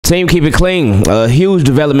Team Keep It Clean. A huge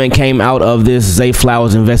development came out of this Zay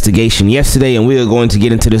Flowers investigation yesterday, and we are going to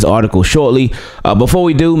get into this article shortly. Before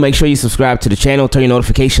we do, make sure you subscribe to the channel, turn your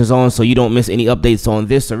notifications on so you don't miss any updates on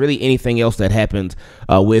this or really anything else that happened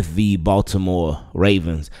with the Baltimore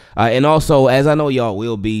Ravens. And also, as I know y'all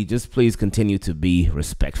will be, just please continue to be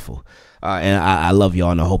respectful. And I love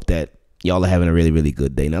y'all, and I hope that y'all are having a really, really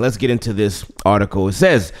good day. Now, let's get into this article. It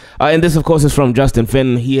says, and this, of course, is from Justin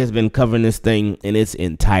Fenton. He has been covering this thing in its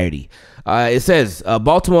entirety. It says,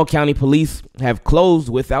 Baltimore County Police have closed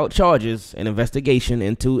without charges an investigation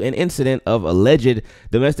into an incident of alleged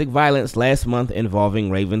domestic violence last month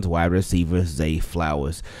involving Ravens wide receiver Zay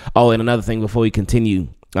Flowers. Oh, and another thing before we continue,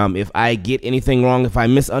 if I get anything wrong, if I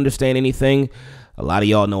misunderstand anything, a lot of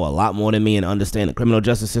y'all know a lot more than me and understand the criminal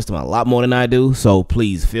justice system a lot more than I do. So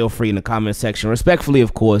please feel free in the comment section, respectfully,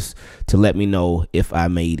 of course, to let me know if I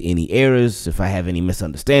made any errors, if I have any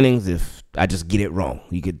misunderstandings, if I just get it wrong.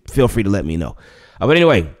 You could feel free to let me know. But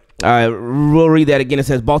anyway, we'll read that again. It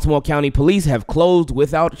says, Baltimore County Police have closed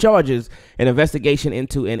without charges an investigation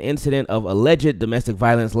into an incident of alleged domestic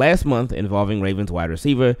violence last month involving Ravens wide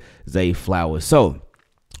receiver Zay Flowers. So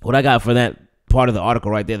what I got for that part of the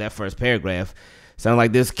article right there, that first paragraph, sounds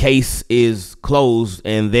like this case is closed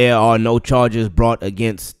and there are no charges brought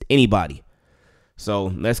against anybody.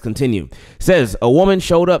 So let's continue. It says, a woman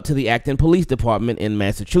showed up to the Acton Police Department in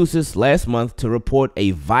Massachusetts last month to report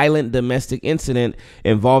a violent domestic incident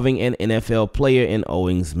involving an NFL player in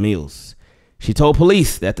Owings Mills. She told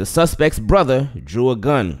police that the suspect's brother drew a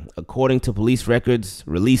gun, according to police records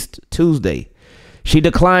released Tuesday. She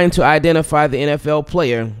declined to identify the NFL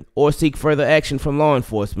player or seek further action from law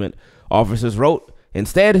enforcement, officers wrote.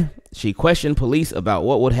 Instead, she questioned police about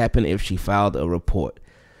what would happen if she filed a report.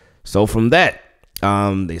 So from that,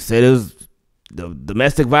 they said it was the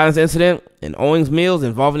domestic violence incident in Owings Mills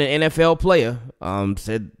involving an NFL player.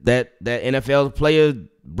 Said that NFL player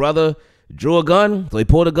brother drew a gun, so he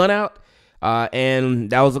pulled a gun out, and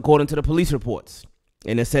that was according to the police reports.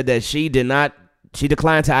 And it said that she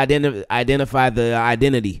declined to identify the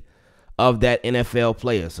identity of that NFL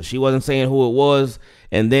player. So she wasn't saying who it was.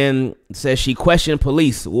 And then says she questioned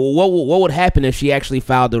police. Well, what would happen if she actually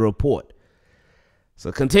filed the report?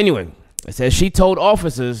 So continuing, it says she told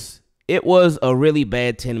officers it was a really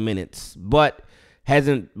bad 10 minutes, but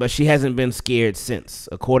she hasn't been scared since,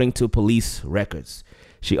 according to police records.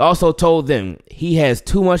 She also told them he has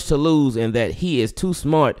too much to lose and that he is too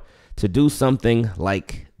smart to do something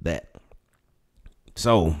like that.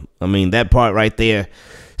 So, I mean, that part right there,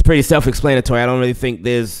 it's pretty self-explanatory. I don't really think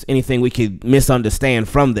there's anything we could misunderstand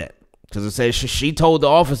from that, because it says she told the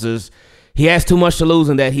officers he has too much to lose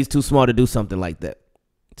and that he's too smart to do something like that.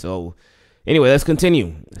 So anyway, let's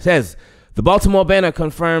continue. It says, the Baltimore Banner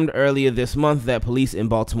confirmed earlier this month that police in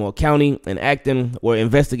Baltimore County and Acton were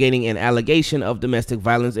investigating an allegation of domestic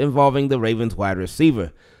violence involving the Ravens wide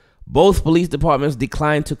receiver. Both police departments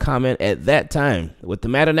declined to comment at that time. With the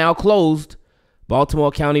matter now closed,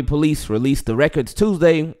 Baltimore County Police released the records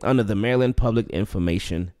Tuesday under the Maryland Public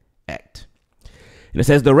Information Act. And it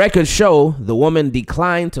says the records show the woman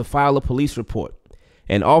declined to file a police report,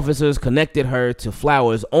 and officers connected her to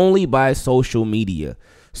Flowers only by social media.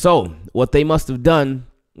 So what they must have done,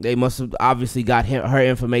 they must have obviously got her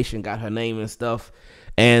information, got her name and stuff,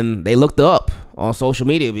 and they looked her up on social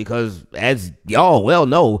media, because as y'all well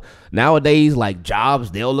know, nowadays, like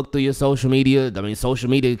jobs, they'll look through your social media. I mean, social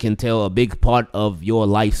media can tell a big part of your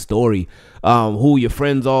life story, who your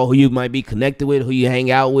friends are, who you might be connected with, who you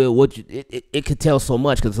hang out with. It could tell so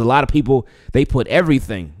much, because a lot of people, they put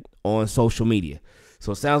everything on social media.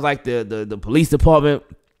 So it sounds like the police department,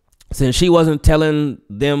 since she wasn't telling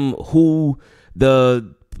them who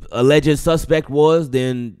the alleged suspect was,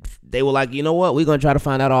 then they were like, you know what, we're going to try to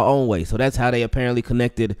find out our own way. So that's how they apparently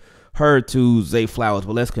connected her to Zay Flowers.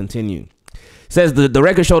 But let's continue. It says the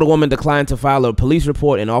record showed a woman declined to file a police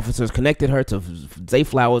report, and officers connected her to Zay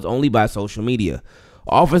Flowers only by social media.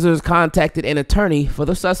 Officers contacted an attorney for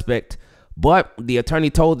the suspect, but the attorney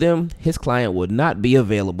told them his client would not be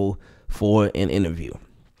available for an interview.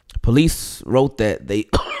 Police wrote that they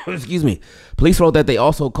Police wrote that they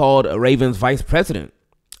also called a Ravens vice president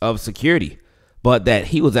of security, but that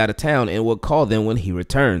he was out of town and would call them when he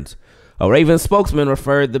returns. A Ravens spokesman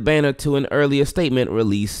referred the Banner to an earlier statement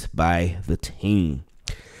released by the team.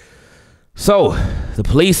 So the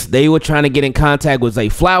police, they were trying to get in contact with Zay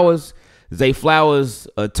Flowers. Zay Flowers'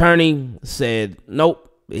 attorney said,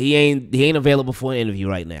 nope, he ain't available for an interview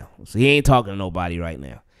right now. So he ain't talking to nobody right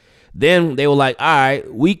now. Then they were like, all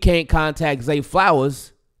right, we can't contact Zay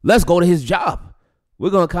Flowers. Let's go to his job. We're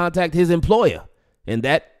going to contact his employer. And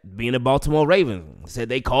that being the Baltimore Ravens. Said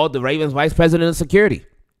they called the Ravens vice president of security.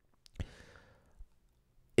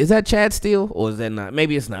 Is that Chad Steele or is that not?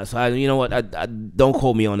 Maybe it's not. So you know what? I don't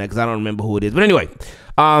quote me on that because I don't remember who it is. But anyway,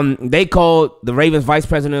 they called the Ravens vice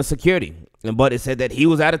president of security, but it said that he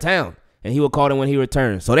was out of town and he would call them when he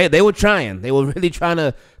returned. So they were trying. They were really trying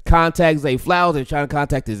to contact Zay Flowers. They were trying to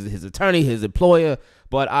contact his attorney, his employer,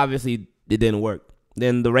 but obviously it didn't work.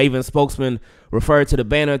 Then the Ravens spokesman referred the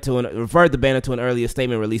banner to an earlier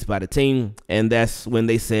statement released by the team, and that's when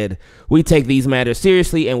they said, "We take these matters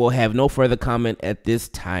seriously and will have no further comment at this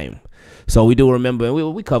time." So we do remember,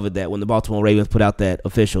 and we covered that when the Baltimore Ravens put out that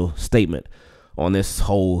official statement on this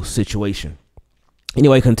whole situation.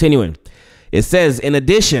 Anyway, continuing, it says, in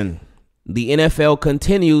addition, the NFL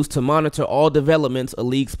continues to monitor all developments, a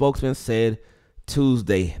league spokesman said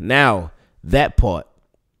Tuesday. Now, that part,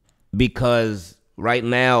 because right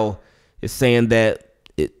now it's saying that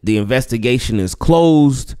the investigation is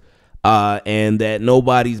closed and that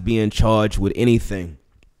nobody's being charged with anything.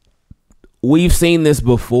 We've seen this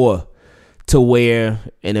before to where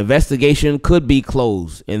an investigation could be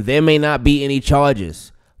closed and there may not be any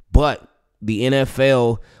charges, but the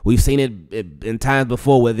NFL, we've seen it in times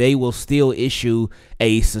before where they will still issue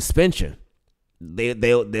a suspension.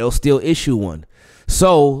 They'll still issue one.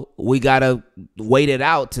 So we gotta wait it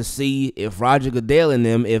out to see if Roger Goodell and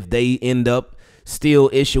them, if they end up still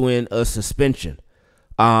issuing a suspension,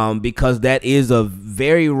 because that is a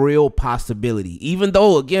very real possibility. Even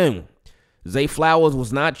though, again, Zay Flowers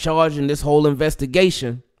was not charged in this whole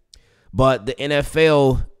investigation, but the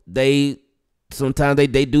NFL, sometimes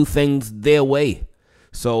they do things their way.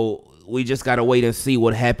 So we just gotta wait and see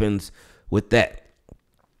what happens with that.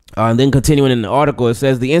 And then continuing in the article, it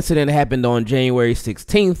says the incident happened on January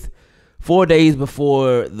 16th, 4 days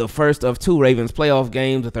before the first of two Ravens playoff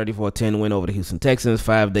games, a 34-10 win over the Houston Texans.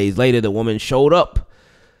 5 days later, the woman showed up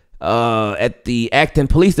at the Acton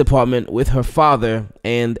Police Department with her father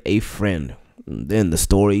and a friend. And then the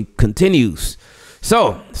story continues.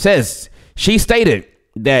 So, it says, she stated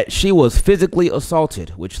that she was physically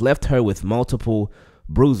assaulted, which left her with multiple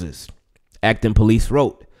bruises. Acton Police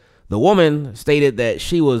wrote. The woman stated that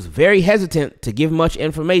she was very hesitant to give much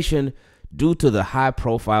information due to the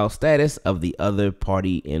high-profile status of the other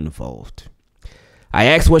party involved. I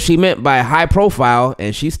asked what she meant by high profile,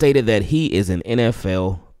 and she stated that he is an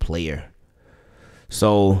NFL player.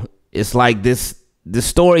 So it's like this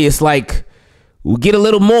story is like we get a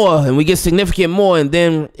little more and we get significant more, and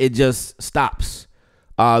then it just stops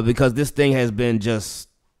because this thing has been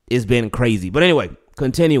it's been crazy. But anyway,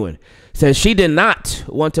 continuing. Says she did not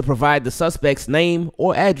want to provide the suspect's name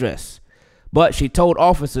or address, but she told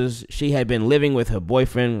officers she had been living with her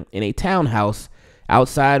boyfriend in a townhouse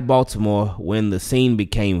outside Baltimore when the scene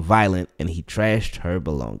became violent and he trashed her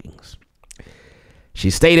belongings. She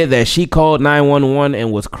stated that she called 911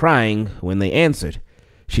 and was crying when they answered.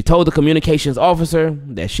 She told the communications officer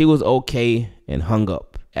that she was okay and hung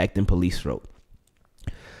up, Acton Police wrote.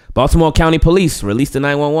 Baltimore County Police released a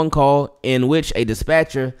 911 call in which a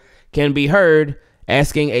dispatcher can be heard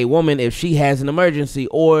asking a woman if she has an emergency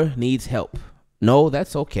or needs help. No,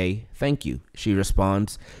 that's okay. Thank you, she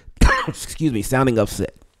responds, sounding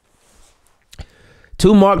upset.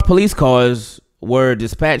 2 marked police cars were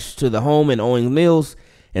dispatched to the home in Owings Mills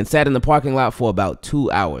and sat in the parking lot for about 2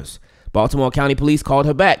 hours. Baltimore County Police called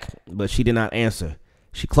her back, but she did not answer.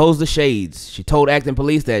 She closed the shades. She told Acton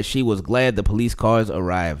Police that she was glad the police cars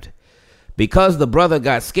arrived because the brother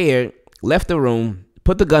got scared, left the room,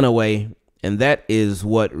 put the gun away, and that is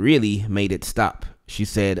what really made it stop, she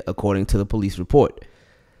said, according to the police report.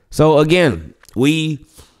 So again,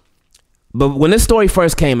 but when this story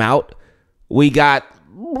first came out, we got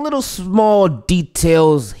little small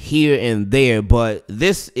details here and there, but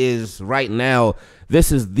this is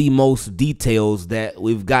the most details that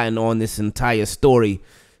we've gotten on this entire story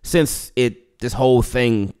since this whole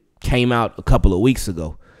thing came out a couple of weeks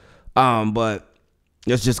ago. But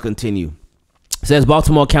let's just continue. It says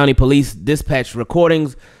Baltimore County Police dispatched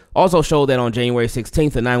recordings also show that on January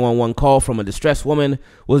 16th, a 911 call from a distressed woman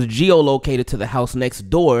was geolocated to the house next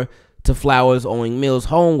door to Flowers Owing Mills'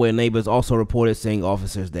 home, where neighbors also reported seeing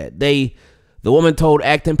officers that day. The woman told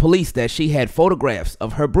Acton Police that she had photographs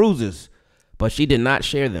of her bruises, but she did not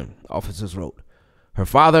share them, officers wrote. Her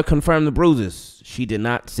father confirmed the bruises. She did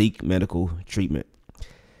not seek medical treatment.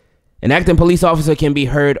 An Acton police officer can be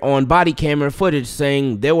heard on body camera footage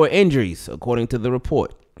saying there were injuries, according to the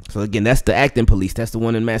report. So again, that's the Acton Police. That's the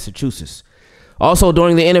one in Massachusetts. Also,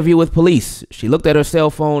 during the interview with police, she looked at her cell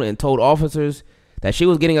phone and told officers that she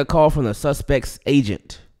was getting a call from the suspect's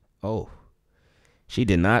agent. Oh, she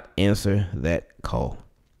did not answer that call.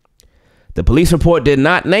 The police report did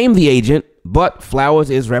not name the agent, but Flowers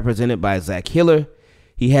is represented by Zach Hiller.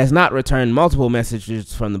 he has not returned multiple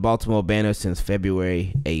messages from the Baltimore banner since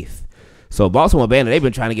February 8th. So Baltimore banner, they've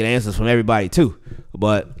been trying to get answers from everybody too,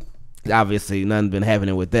 but obviously none's been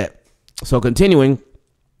happening with that. So continuing,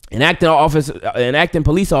 an acting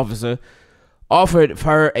police officer offered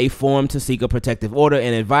her a form to seek a protective order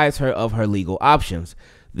and advised her of her legal options.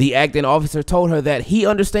 The acting officer told her that he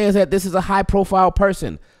understands that this is a high-profile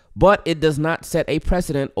person, but it does not set a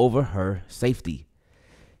precedent over her safety.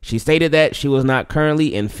 She stated that she was not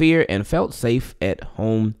currently in fear and felt safe at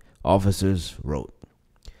home, officers wrote.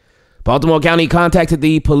 Baltimore County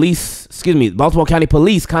Police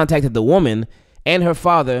contacted the woman and her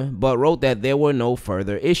father, but wrote that there were no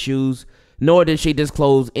further issues, nor did she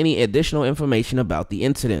disclose any additional information about the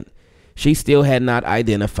incident. She still had not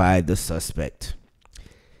identified the suspect.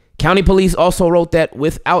 County police also wrote that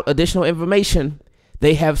without additional information,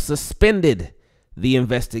 they have suspended the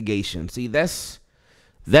investigation. See, that's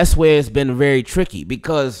where it's been very tricky,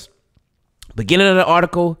 because beginning of the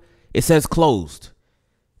article, it says closed.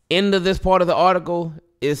 End of this part of the article,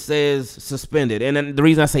 it says suspended. And then the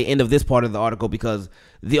reason I say end of this part of the article, because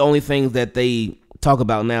the only things that they talk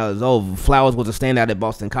about now is, oh, Flowers was a standout at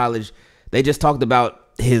Boston College. They just talked about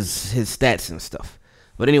his stats and stuff.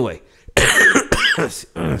 But anyway,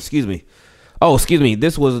 excuse me. Oh, excuse me.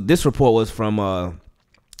 This report was from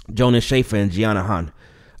Jonas Schaefer and Gianna Hahn,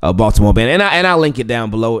 Baltimore band, and I'll link it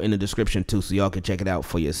down below in the description too, so y'all can check it out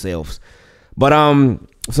for yourselves. But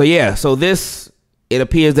so yeah, so it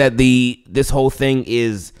appears that this whole thing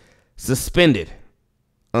is suspended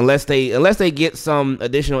unless they get some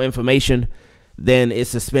additional information. Then it's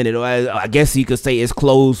suspended, or I guess you could say it's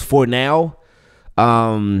closed for now.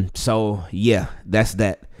 So yeah, that's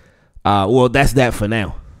that. Well, that's that for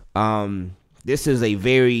now. This is a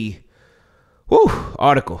very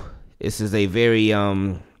article. This is a very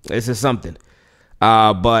this is something.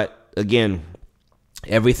 But again,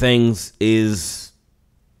 everything's is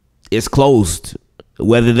closed.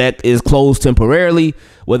 Whether that is closed temporarily,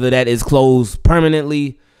 whether that is closed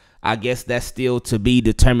permanently, I guess that's still to be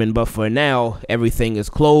determined. But for now, everything is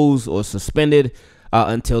closed or suspended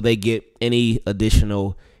until they get any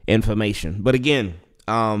additional information. But again,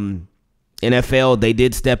 NFL, they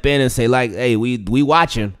did step in and say, like, hey, we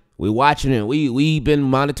watching, and we've been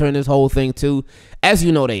monitoring this whole thing too. As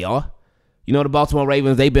you know, they are. You know, the Baltimore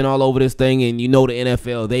Ravens, they've been all over this thing, and you know the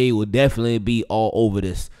NFL, they will definitely be all over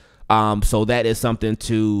this. So that is something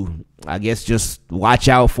to, I guess, just watch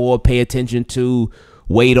out for, pay attention to,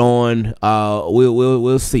 wait on.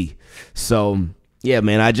 We'll see. So yeah,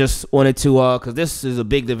 man, I just wanted to, cause this is a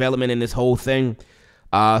big development in this whole thing.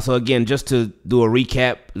 So again, just to do a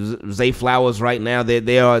recap, Zay Flowers right now,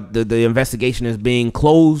 the investigation is being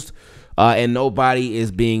closed, and nobody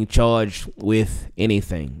is being charged with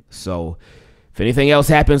anything. So if anything else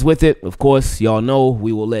happens with it, of course, y'all know,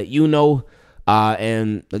 we will let you know.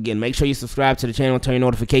 And again, make sure you subscribe to the channel, turn your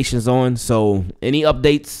notifications on. So any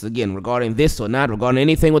updates, again, regarding this or not, regarding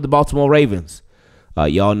anything with the Baltimore Ravens,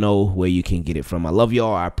 y'all know where you can get it from. I love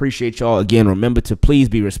y'all. I appreciate y'all. Again, remember to please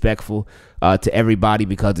be respectful to everybody,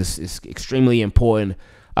 because it's extremely important,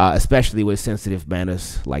 especially with sensitive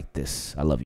matters like this. I love you.